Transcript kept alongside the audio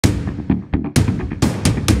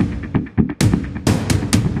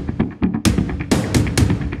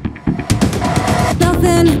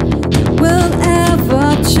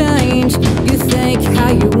change. You think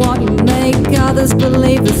how you want, you make others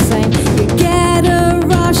believe the same. You get a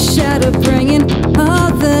rush out of bringing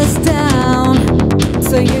others down,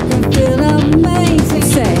 so you can feel amazing.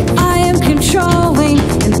 Say, I am controlling,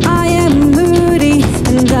 and I am moody,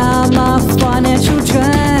 and I'm a financial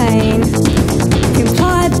drain.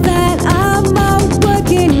 Imply that I'm a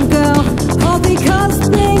working girl, all because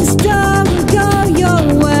things don't go your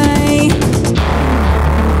way.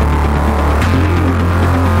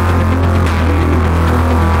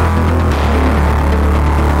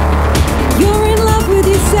 You're in love with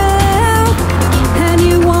yourself, and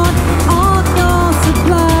you want all your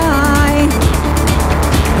supply.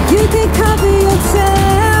 You can cover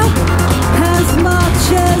yourself as much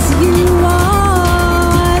as you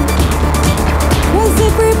want. Was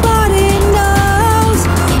everybody knows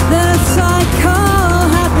the cycle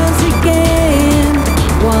happens again.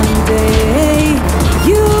 One day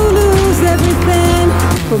you lose everything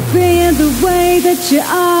for being the way that you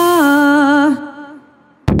are.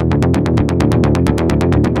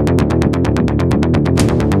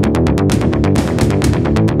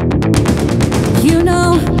 You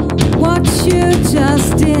know what you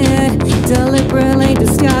just did, deliberately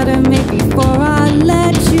discarded me before I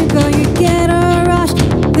let you go. You get a rush,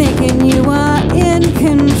 thinking you are in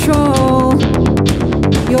control.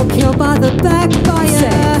 You're killed by the backfire.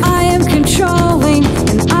 Say, I am controlling,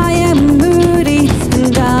 and I am moody,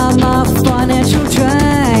 and I'm a financial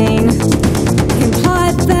drain.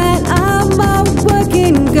 Imply that I'm a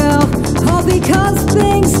working girl, all because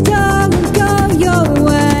things don't go your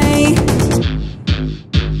way.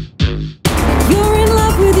 You're in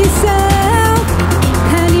love with yourself,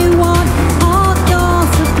 and you want all your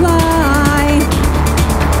supply.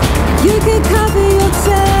 You can cover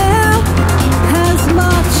yourself as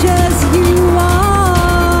much as you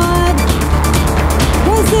want.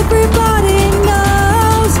 Was everybody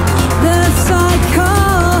knows the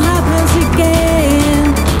cycle happens again.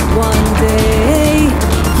 One day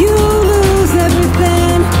you lose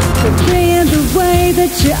everything for being the way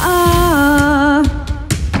that you are.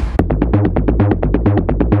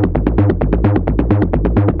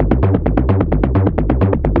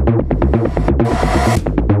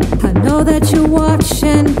 I know that you're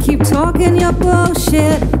watching, keep talking your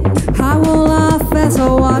bullshit. I will laugh as I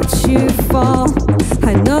watch you fall.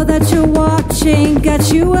 I know that you're watching,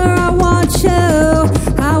 got you where I want you.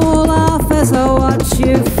 I will laugh as I watch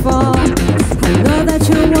you fall. I know that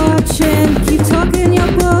you're watching, keep talking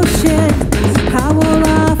your bullshit. I will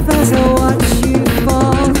laugh as I watch you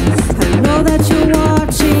fall. I know that you're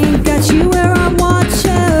watching, got you where I want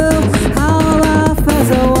you. I will laugh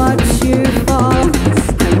as I watch you fall.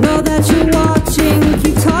 I know that you're watching,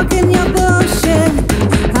 keep talking your bullshit.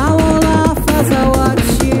 I will laugh as I watch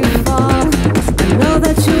you fall. I know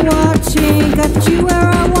that you're watching, got you where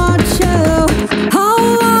I want you. I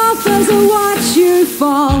will laugh as I watch you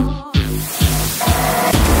fall.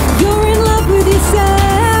 You're in love with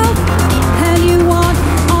yourself, and you want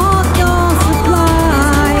all your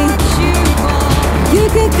supply. You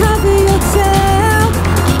can cover yourself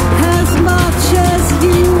as much as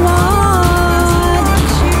you want.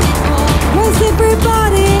 Was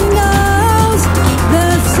everybody knows the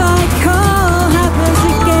cycle happens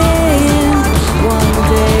again. One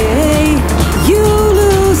day you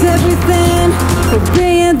lose everything for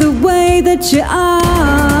being the way that you are.